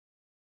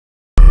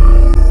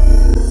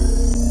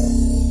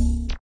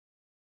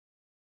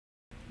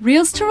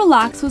Reels to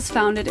Relax was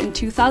founded in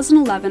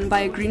 2011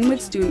 by a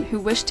Greenwood student who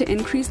wished to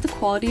increase the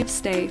quality of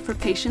stay for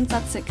patients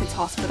at SickKids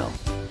Hospital.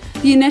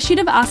 The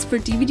initiative asked for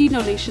DVD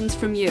donations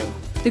from you,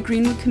 the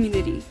Greenwood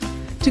community,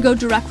 to go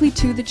directly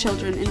to the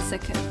children in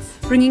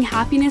SickKids, bringing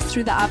happiness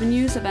through the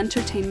avenues of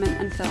entertainment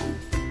and film.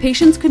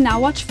 Patients could now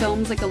watch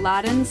films like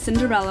Aladdin,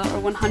 Cinderella, or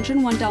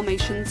 101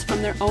 Dalmatians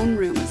from their own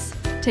rooms,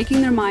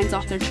 taking their minds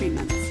off their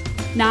treatments.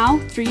 Now,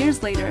 3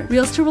 years later,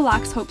 Reels to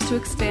Relax hopes to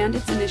expand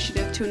its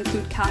initiative to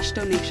include cash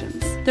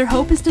donations. Their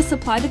hope is to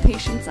supply the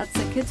patients at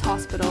SickKids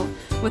Hospital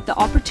with the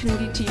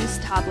opportunity to use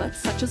tablets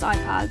such as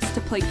iPads to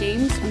play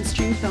games and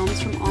stream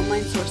films from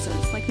online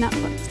sources like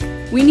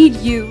Netflix. We need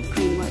you,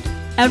 Greenwood.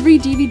 Every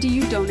DVD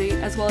you donate,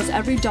 as well as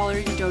every dollar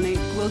you donate,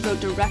 will go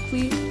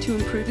directly to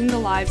improving the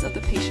lives of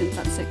the patients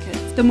at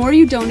SickKids. The more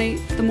you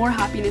donate, the more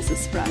happiness is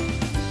spread.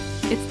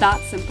 It's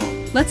that simple.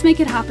 Let's make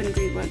it happen,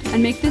 Greenwood,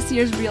 and make this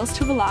year's Reels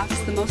to Relax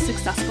the most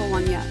successful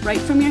one yet, right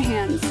from your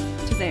hands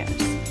to theirs.